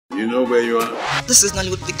you know where you are? This is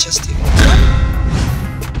Nollywoodpicturestv.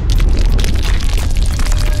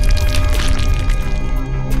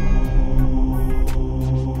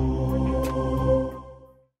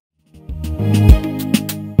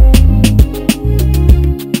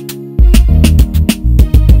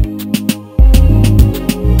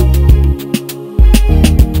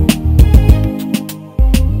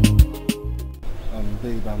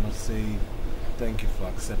 Babe, I must say thank you for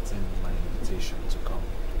accepting my invitation to come,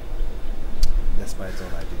 despite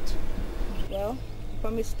all I did to you. Well, you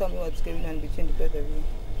promised to tell me what's going on between the both of you.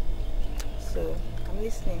 So, I'm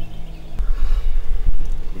listening.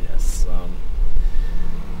 Yes,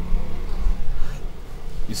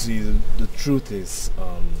 you see, the truth is,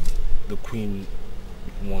 the Queen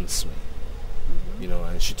wants me, you know,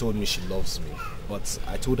 and she told me she loves me, but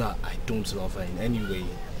I told her I don't love her in any way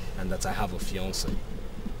and that I have a fiancé.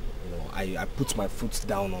 You know, I put my foot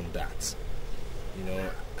down on that, you know,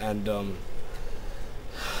 and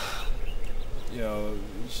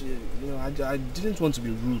I didn't want to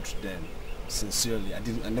be rude then, sincerely.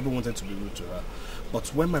 I never wanted to be rude to her. But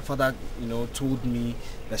when my father, you know, told me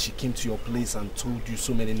that she came to your place and told you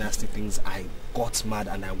so many nasty things, I got mad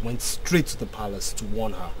and I went straight to the palace to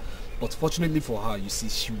warn her. But fortunately for her, you see,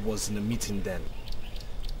 she was in a meeting then.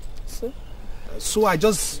 So I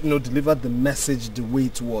just, you know, delivered the message the way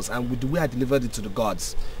it was, and with the way I delivered it to the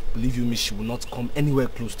gods, believe you me, she will not come anywhere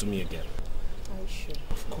close to me again. Are you sure?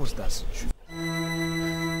 Of course that's the truth.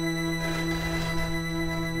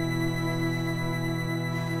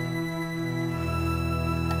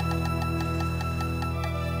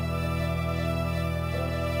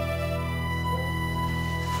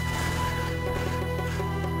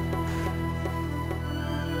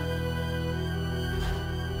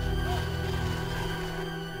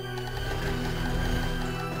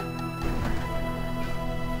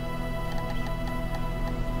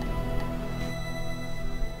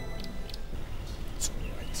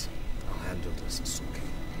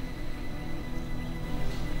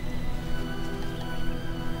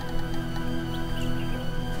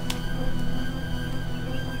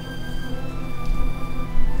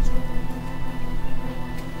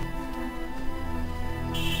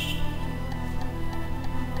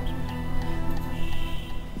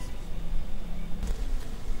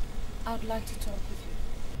 I'd like to talk with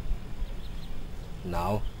you.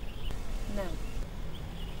 Now?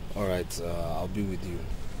 Now. Alright, I'll be with you.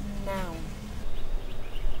 Now.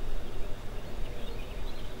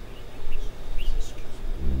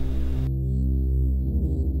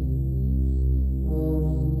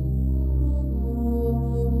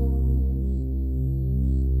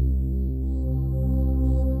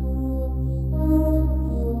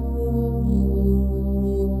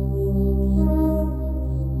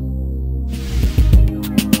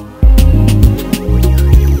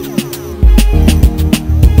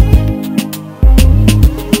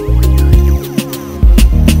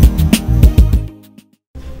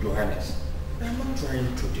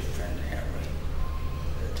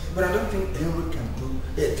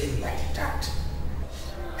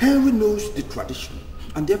 Tradition,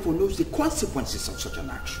 and therefore knows the consequences of such an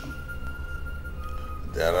action.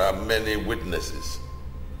 There are many witnesses.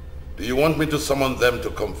 Do you want me to summon them to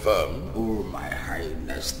confirm? Oh, my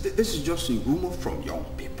highness, this is just a rumor from young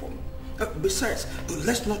people. Besides,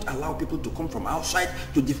 let's not allow people to come from outside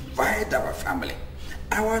to divide our family.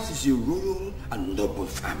 Ours is a royal and noble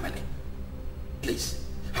family. Please,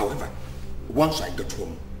 however, once I get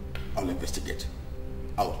home, I'll investigate.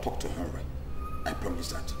 I'll talk to Henry. I promise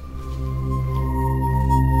that.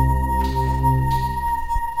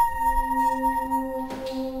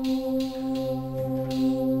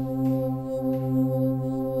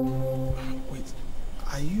 Wait,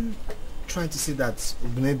 are you trying to say that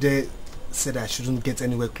Obinede said I shouldn't get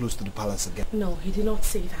anywhere close to the palace again? No, he did not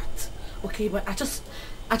say that. Okay, but I just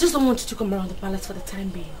don't want you to come around the palace for the time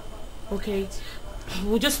being. Okay?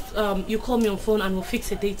 We'll just you call me on phone and we'll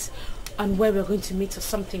fix a date and where we're going to meet or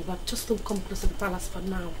something, but just don't come close to the palace for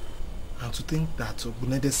now. And to think that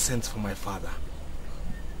Obinede sent for my father.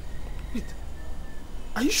 Wait,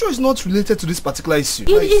 are you sure it's not related to this particular issue? It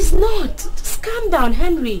is not. Just calm down,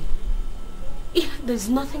 Henry. There's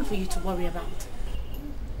nothing for you to worry about.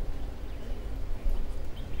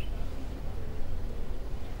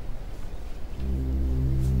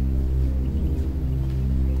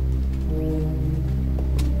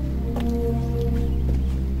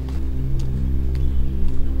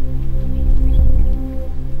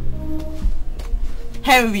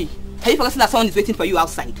 Henry, have you forgotten that someone is waiting for you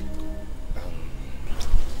outside?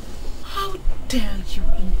 How dare you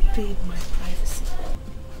invade my privacy?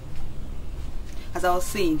 As I was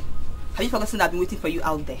saying, have Have you forgotten that I've been waiting for you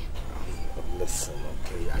out there? Listen,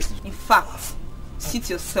 okay? In fact, sit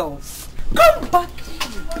yourselves. Come back!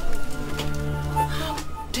 How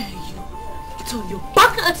dare you turn your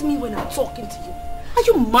back at me when I'm talking to you? Are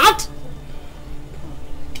you mad?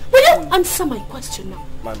 Will you answer my question now?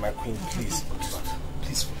 My queen, please.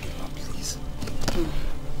 Please forgive her, please.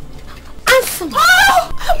 Answer me!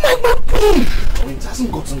 Oh, my queen! It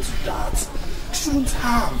hasn't gotten to that. It shouldn't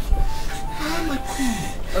have. My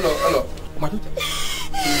queen. Hello. My daughter.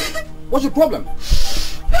 What's your problem?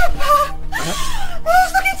 Papa! I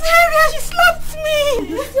was looking to Harry and she slapped me!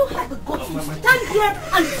 You still have the guts to stand here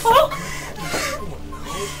and talk?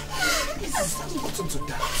 It hasn't gotten to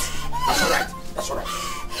that. That's alright.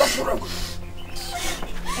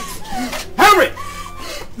 Henry!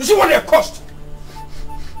 You see what they cost?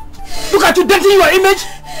 Look at you denting your image,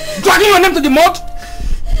 dragging your name to the mud.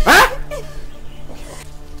 Huh?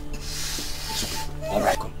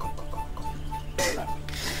 Alright, come.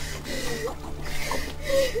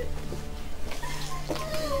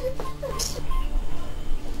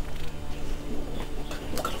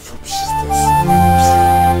 What kind of rubbish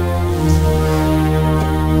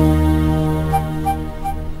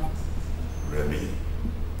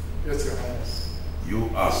is this? You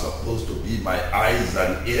are supposed to be my eyes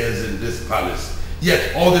and ears in this palace.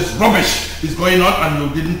 Yet all this rubbish is going on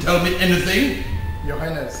and you didn't tell me anything? Your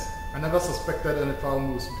Highness, I never suspected any foul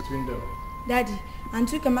moves between them. Daddy,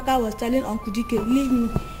 Auntie Kamaka was telling Uncle Dike, believe me,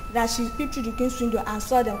 that she peeped through the king's window and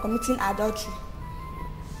saw them committing adultery.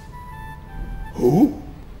 Who?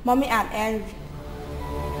 Mommy and Henry.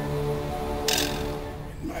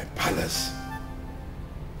 In my palace?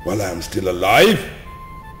 While I am still alive?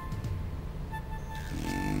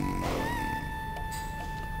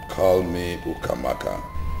 Call me Ukamaka.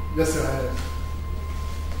 Yes, Your Highness.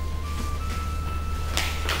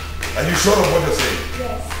 Are you sure of what you're saying?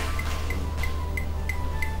 Yes.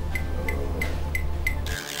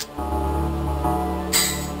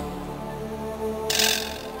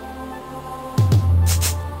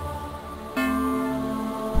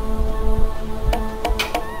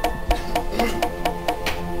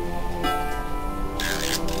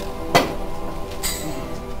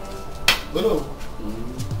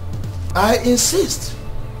 I insist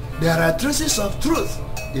there are traces of truth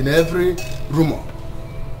in every rumor.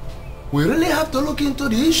 We really have to look into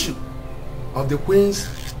the issue of the queen's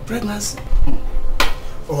pregnancy.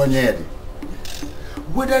 Onyedi,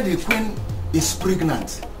 whether the queen is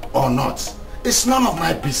pregnant or not, it's none of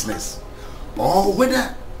my business. Or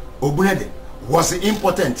whether Obunede was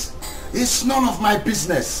impotent, it's none of my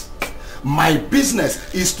business. My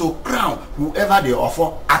business is to crown whoever they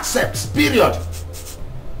offer accepts, period.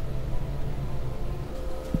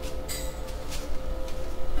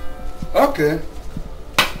 Okay.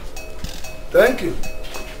 Thank you.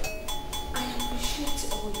 I appreciate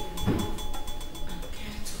all your love and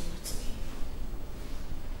care towards me.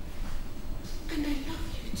 And I love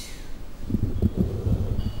you too.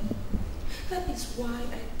 That is why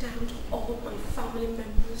I downed all my family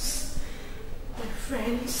members, my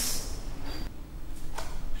friends.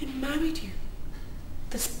 I married you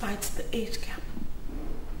despite the age gap.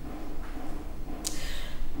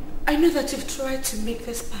 I know that you've tried to make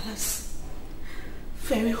this palace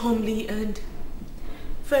very homely and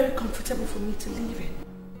very comfortable for me to live in.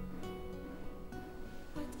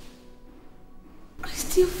 But I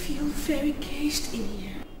still feel very caged in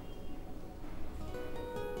here.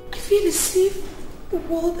 I feel as if the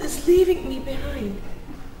world is leaving me behind.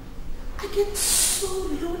 I get so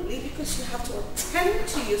lonely because you have to attend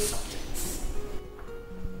to your subjects.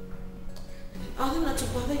 And in order not to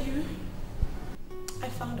bother you, I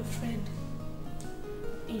found a friend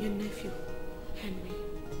in your nephew, Henry.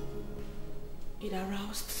 It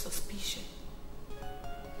aroused suspicion.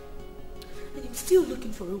 And I'm still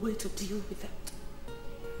looking for a way to deal with that.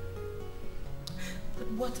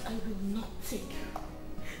 But what I will not take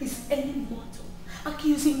is any mortal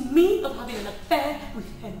accusing me of having an affair with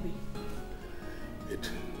Henry.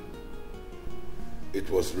 It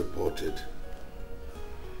was reported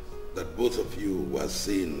that both of you were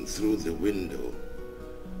seen through the window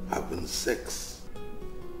having sex.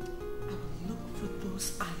 I will look for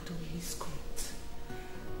those idle miscreants.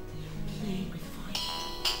 They are playing with fire.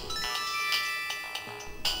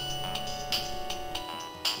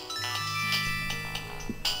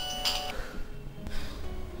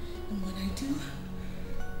 And when I do,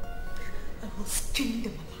 I will skin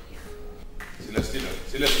them alive.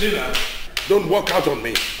 Celestina, don't walk out on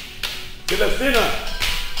me. Celestina,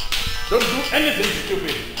 don't do anything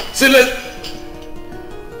stupid. Celestina.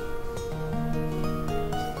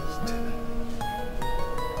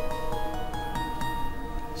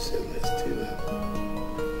 Celestina.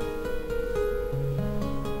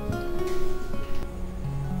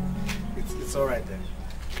 It's alright then.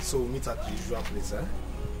 So we'll meet at the usual place, eh?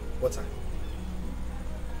 What time?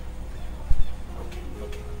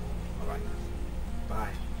 Okay. Alright. Bye.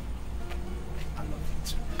 I love you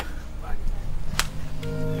too. Bye.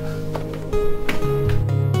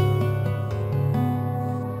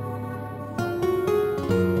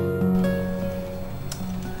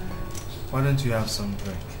 Why don't you have some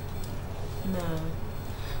drink? No,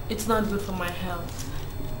 it's not good for my health.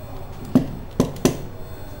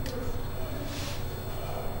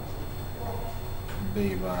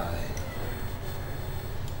 Babe, I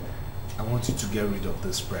want you to get rid of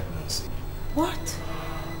this pregnancy. What?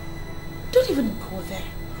 Don't even go there.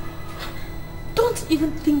 Don't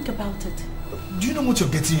even think about it. Do you know what you're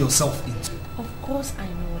getting yourself into? Of course I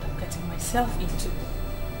know what I'm getting myself into.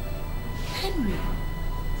 Henry,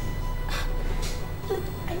 look,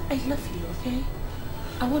 I love you, okay?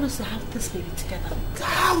 I want us to have this baby together.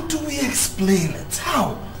 How do we explain it?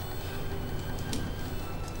 How?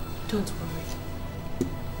 Don't worry.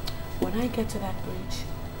 When I get to that bridge,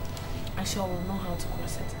 I shall know how to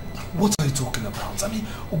cross it. What are you talking about? I mean,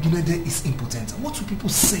 Ogunede is impotent. What will people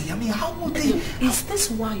say? I mean, how would they... Is this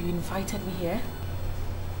why you invited me here?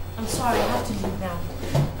 I'm sorry, I have to leave now.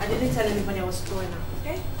 I didn't tell anybody I was going out,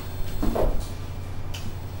 okay?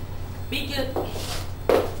 Be good.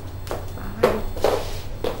 Bye.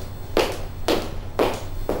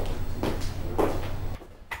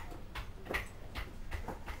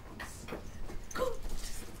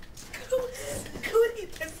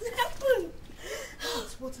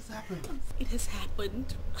 It has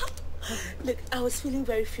happened. Look, I was feeling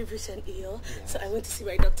very feverish and ill, so I went to see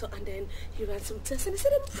my doctor, and then he ran some tests and he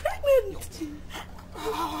said I'm pregnant.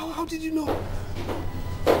 How did you know?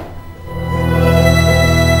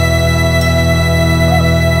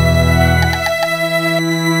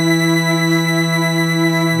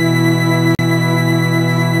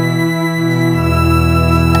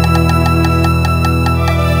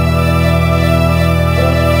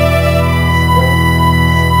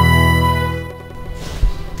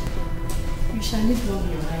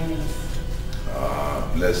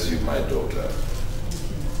 Bless you, my daughter.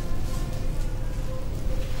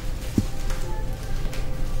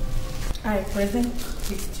 I present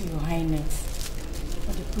it to Your Highness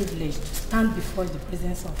for the privilege to stand before the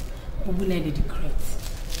presence of Ibeh.Directed.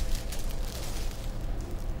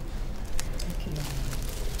 Thank you, Your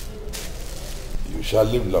Highness. You shall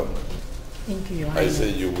live long. Thank you, Your I Highness. say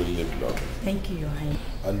you will live long. Thank you, Your Highness.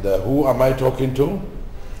 And who am I talking to?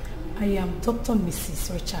 I am Dr.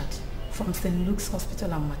 Mrs. Richard from St. Luke's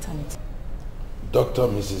Hospital and Maternity. Dr.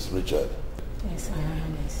 Mrs. Richard. Yes, Your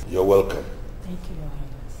Highness. You're welcome. Thank you, Your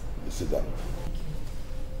Highness. You sit down.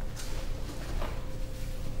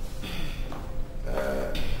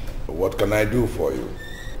 What can I do for you?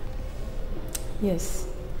 Yes,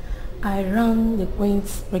 I ran the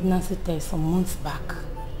Queen's pregnancy test some months back,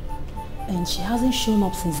 and she hasn't shown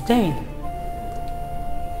up since then.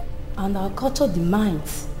 And our culture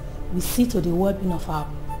demands we see to the well-being of our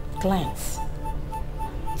clients.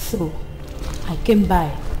 So I came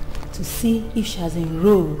by to see if she has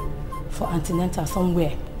enrolled for antenatal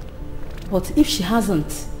somewhere. But if she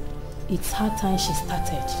hasn't, it's her time she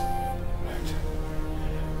started.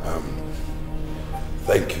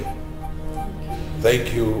 Thank you.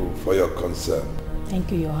 Thank you for your concern.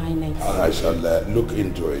 Thank you, Your Highness. And I shall look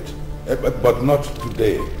into it. But not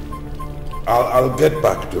today. I'll get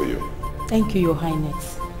back to you. Thank you, Your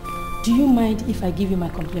Highness. Do you mind if I give you my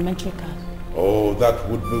complimentary card? Oh, that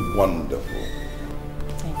would be wonderful.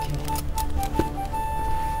 Thank you.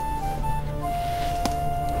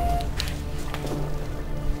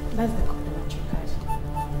 That's the complimentary card.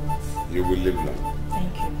 You will live long.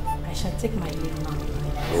 Thank you. I shall take my leave now.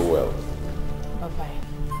 Oh well. Bye-bye.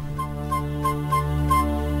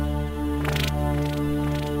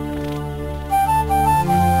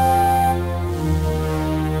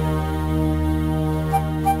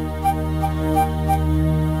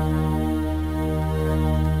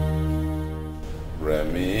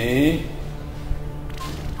 Remy?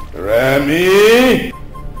 Remy?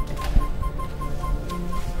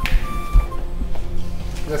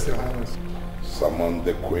 Yes, Your Highness. Summon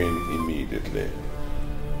the Queen immediately.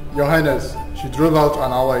 Your Highness, she drove out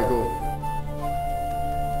an hour ago.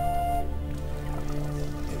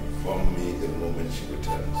 Inform me the moment she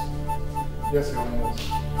returns. Yes, Your Highness.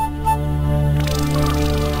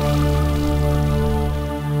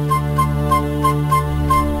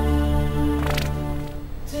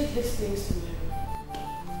 Take these things to me.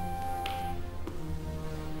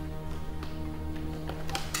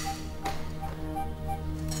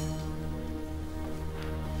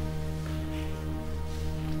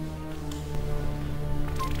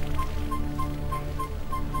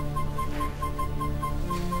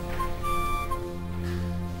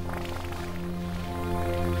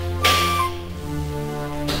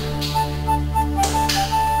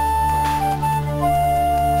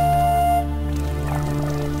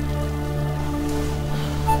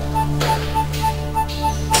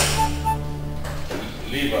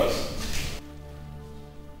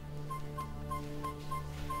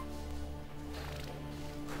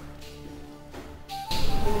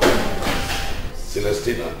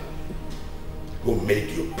 Celestina, who made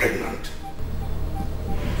you pregnant?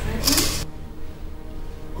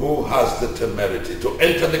 Who has the temerity to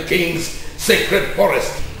enter the king's sacred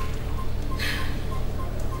forest?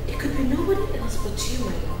 It could be nobody else but you,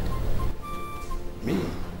 my lord. Me?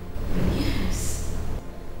 Yes.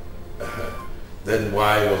 Then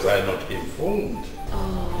why was I not informed?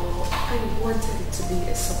 Oh, I wanted it to be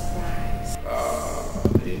a surprise. Ah,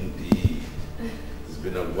 indeed. It's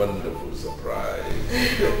been a wonderful surprise.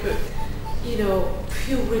 You know, a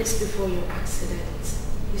few weeks before your accident,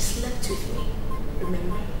 you slept with me,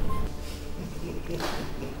 remember?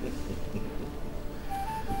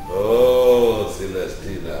 Oh,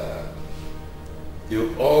 Celestina,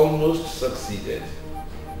 you almost succeeded.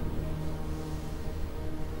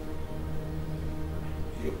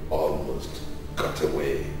 You almost got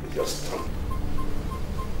away with your stunt.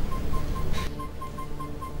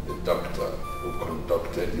 The doctor who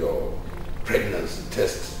conducted your pregnancy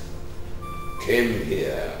test came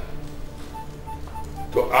here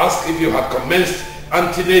to ask if you had commenced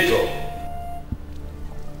antenatal.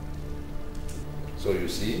 So you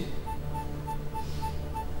see,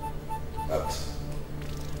 that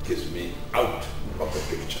gives me out of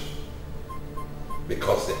the picture,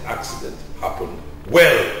 because the accident happened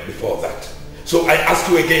well before that. So I ask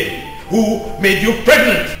you again, who made you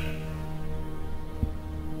pregnant?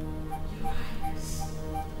 Your Highness,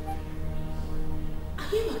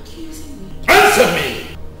 are you accusing me? Answer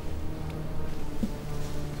me!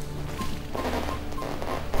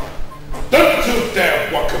 Don't you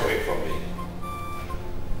dare walk away from me.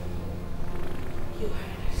 Your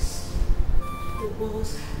Highness, the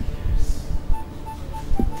walls are yours.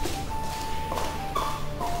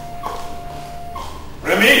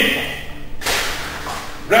 Remy!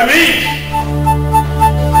 Remy!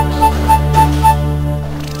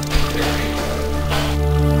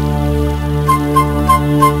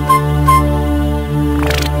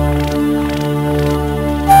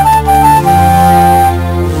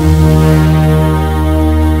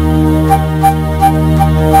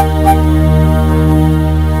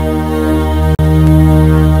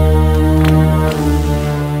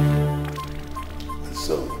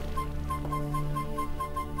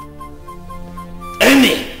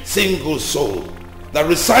 Single soul that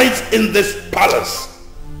resides in this palace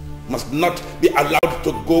must not be allowed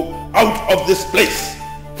to go out of this place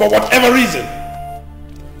for whatever reason.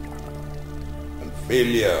 And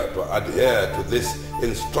failure to adhere to this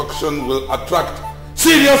instruction will attract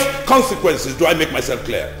serious consequences. Do I make myself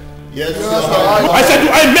clear? Yes, Your Highness. I said, do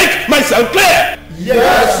I make myself clear?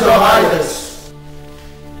 Yes, Your Highness.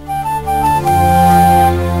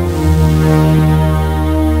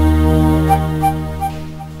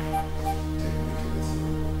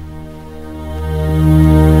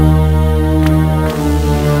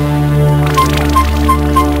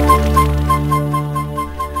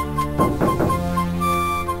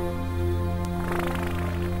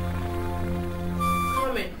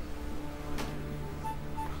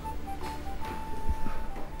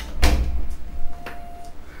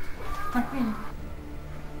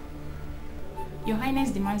 Your Highness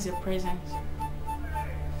demands your presence.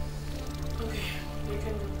 Okay, you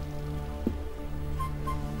can go.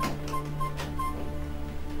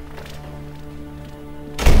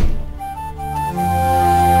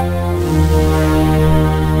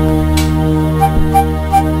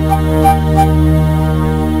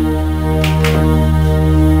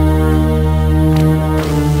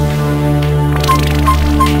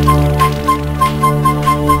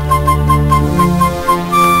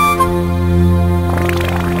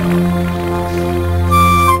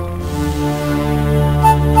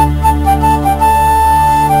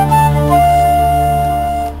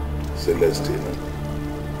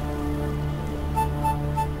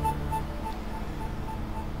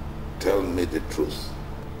 Tell me the truth.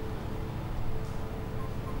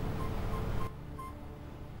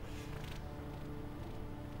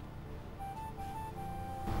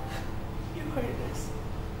 Your Highness,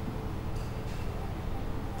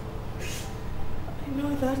 I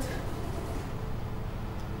know that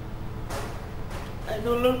I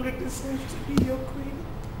no longer deserve to be your queen,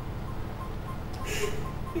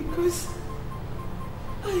 because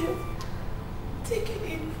I have taken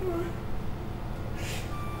in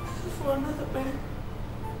for another man.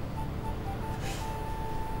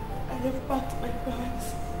 I have packed my bags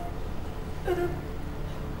and I'm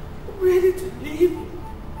ready to leave.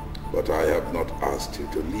 But I have not asked you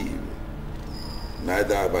to leave.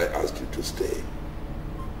 Neither have I asked you to stay.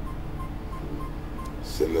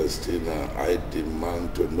 Celestina, I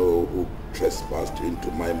demand to know who trespassed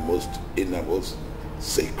into my most innermost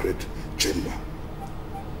sacred chamber.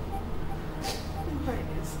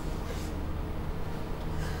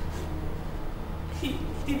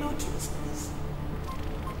 You don't trust us.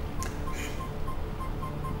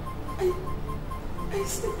 I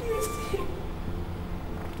seduced him.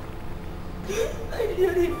 I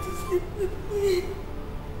dared him to sleep with me.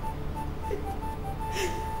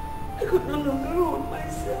 I could no longer hold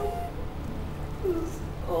myself. It was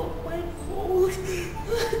all my fault.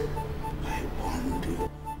 I warned you.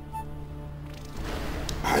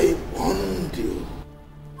 I warned you.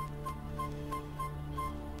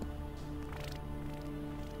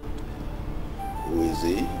 Who is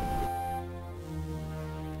he?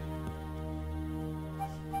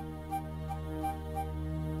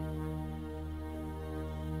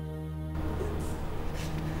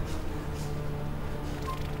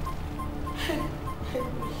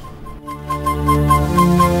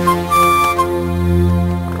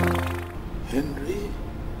 Henry,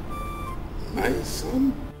 my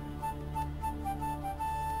son.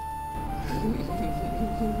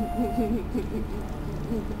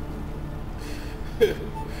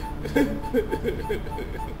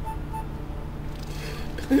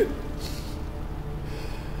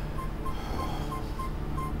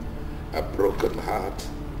 A broken heart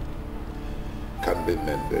can be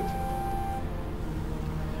mended,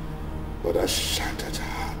 but a shattered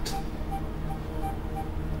heart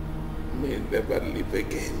may never live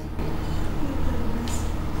again.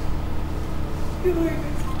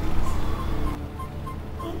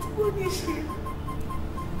 Don't punish him.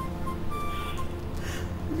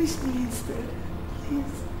 Punish me instead,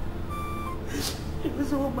 please. It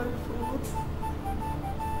was all my fault.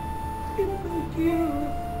 Thank you.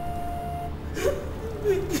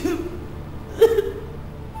 Thank you.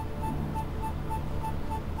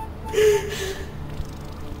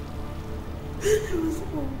 It was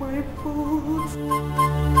all my fault.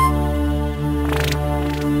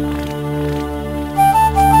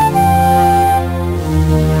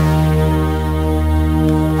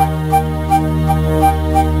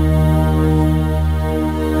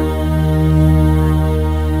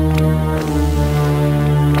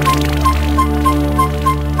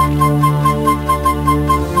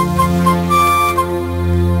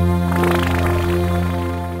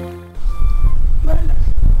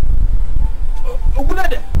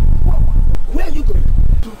 Where are you going?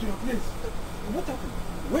 To your place. What happened?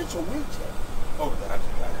 Where's your wheelchair? Oh,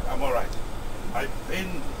 I'm all right. I've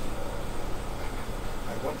been...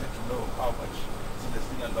 I wanted to know how much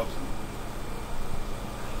Celestina loves me.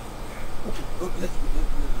 Okay, let's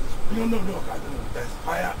No. There's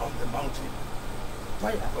fire on the mountain.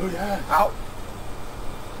 Fire? Oh, yeah. How?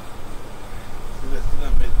 Celestina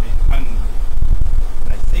made me angry.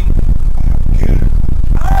 I think I have killed her.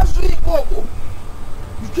 Azri-Koko!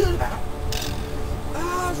 You killed her?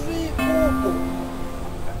 Azri-Koko!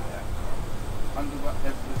 I'll hand over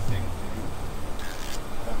everything to you.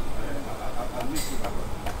 I'll meet you back.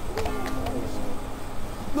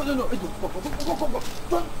 No, go.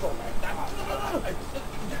 Don't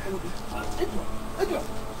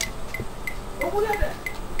go like that.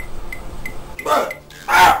 No.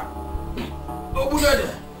 Obulede! Obulede!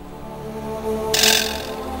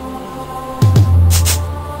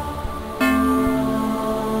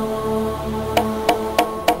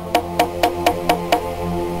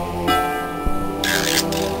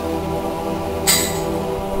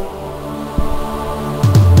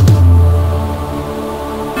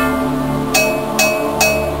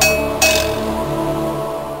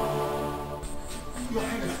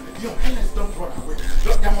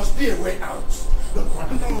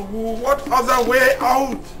 What other way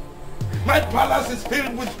out? My palace is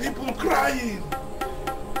filled with people crying.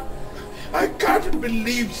 I can't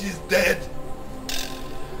believe she's dead.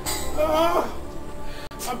 I'm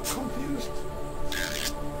confused.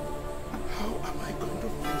 How am I going to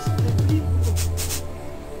face the people?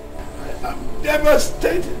 I am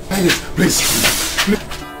devastated. Please.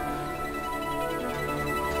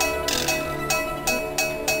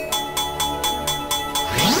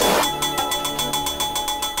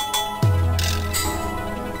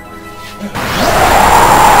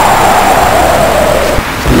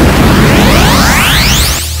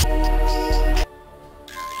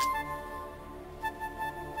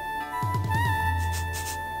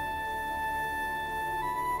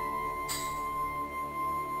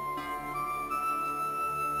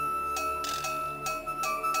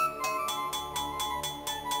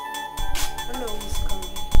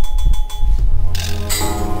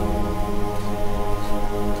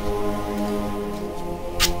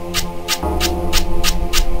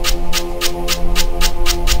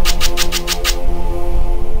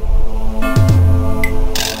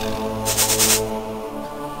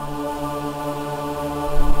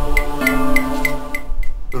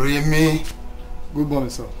 morning,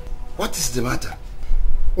 sir. What is the matter?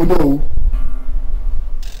 Oh no.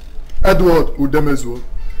 Edward Udemezuo.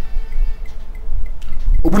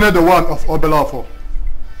 Obune the one of Obelafo.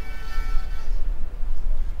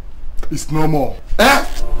 It's no more. Eh?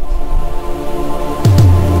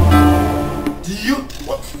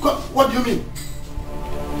 What do you mean?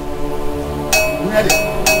 Ubunede.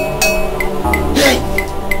 Hey!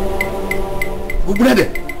 Ubunede.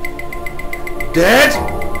 Dead?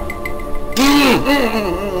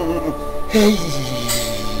 Hey!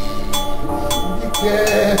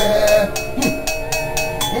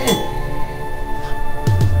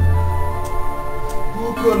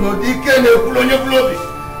 Bukono dike ne kulonye flobi.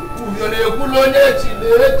 Uyone kulonye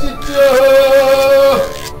chile chicho.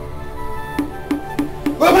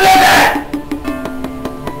 Ubunede!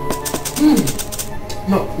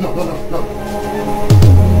 No.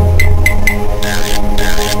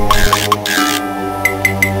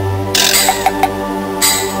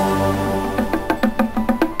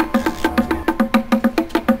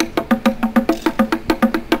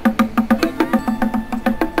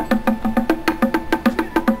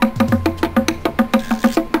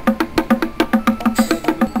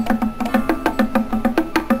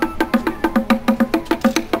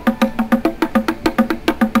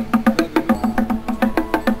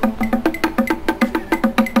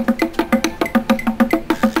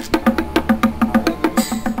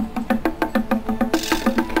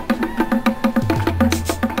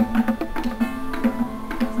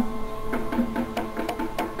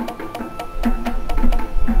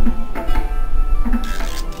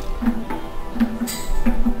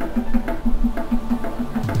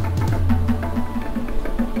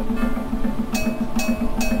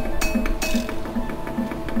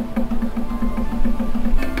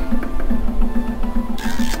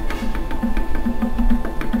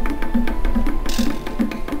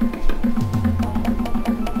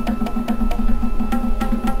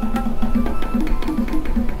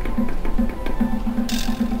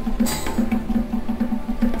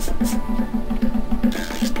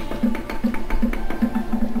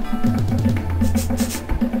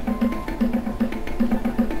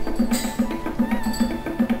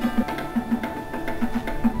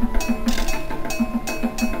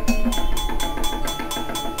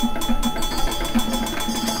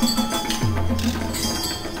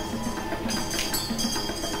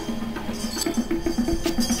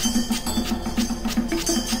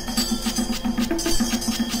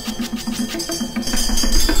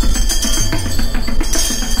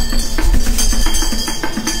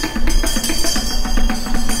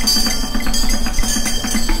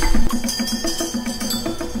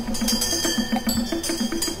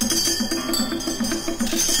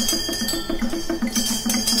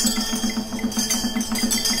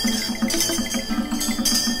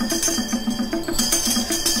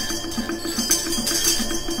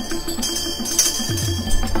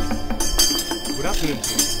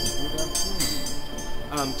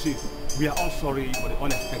 Chief, we are all sorry for the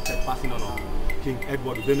unexpected passing on of King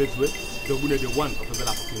Edward Udemezuo, the one of the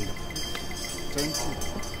Belafo Kingdom. Thank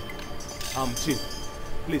you. Chief,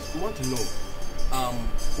 please, we want to know,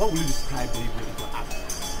 what will you describe the evil in your act?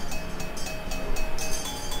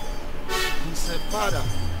 He's a father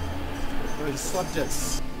to his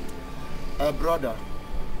subjects, a brother,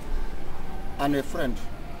 and a friend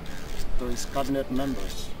to his cabinet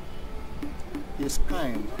members. He is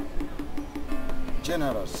kind,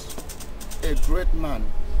 generous, a great man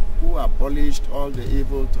who abolished all the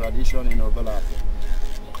evil tradition in Obelafo.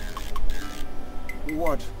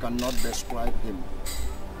 Word cannot describe him.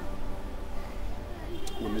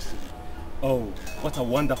 We listen. Oh, what a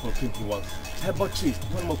wonderful king he was. Hey, but Chief,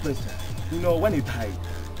 one more question. You know, when he died,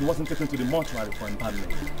 he wasn't taken to the mortuary for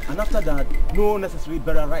embalming. And after that, no necessary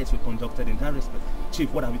burial rites were conducted in that respect.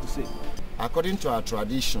 Chief, what have you to say? According to our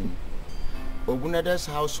tradition, Obunede's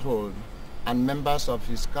household and members of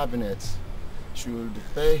his cabinet should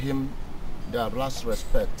pay him their last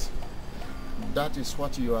respect. That is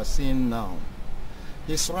what you are seeing now.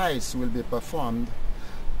 His rites will be performed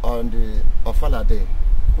on the Ofala Day,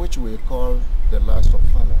 which we call the last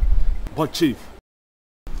Ofala. But Chief.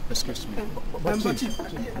 Excuse me. But Chief.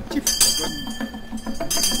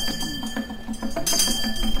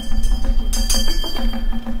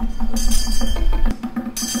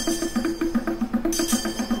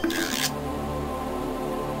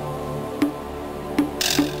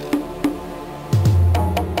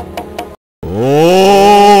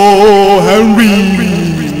 Oh, Henry!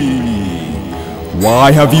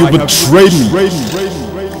 Why have you betrayed me?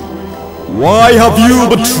 Why have you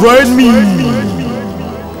betrayed me?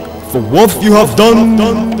 For what you have done,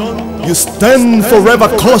 you stand forever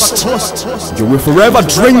cursed. You will forever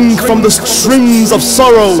drink from the strings of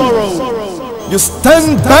sorrow. You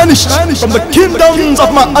stand banished from the kingdoms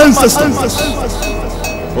of my ancestors.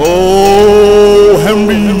 Oh,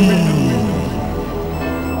 Henry.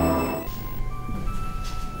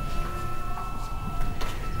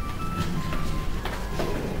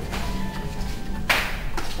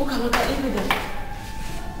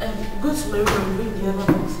 Go to my room and bring the other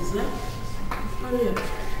boxes, yeah? Hurry up.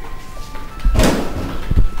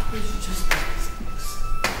 You should just take this box.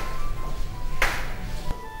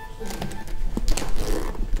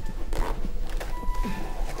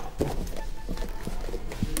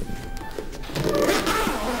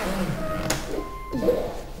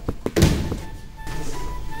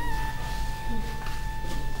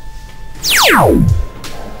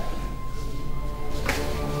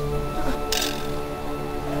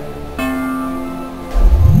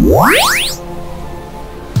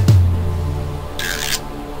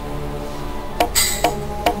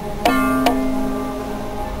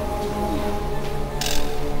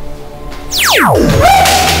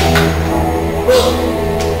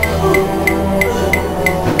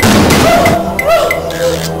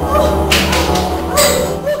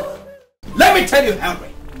 Let me tell you, Henry,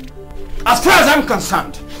 as far as I'm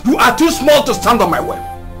concerned, you are too small to stand on my well.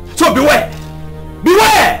 So beware!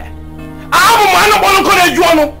 Beware!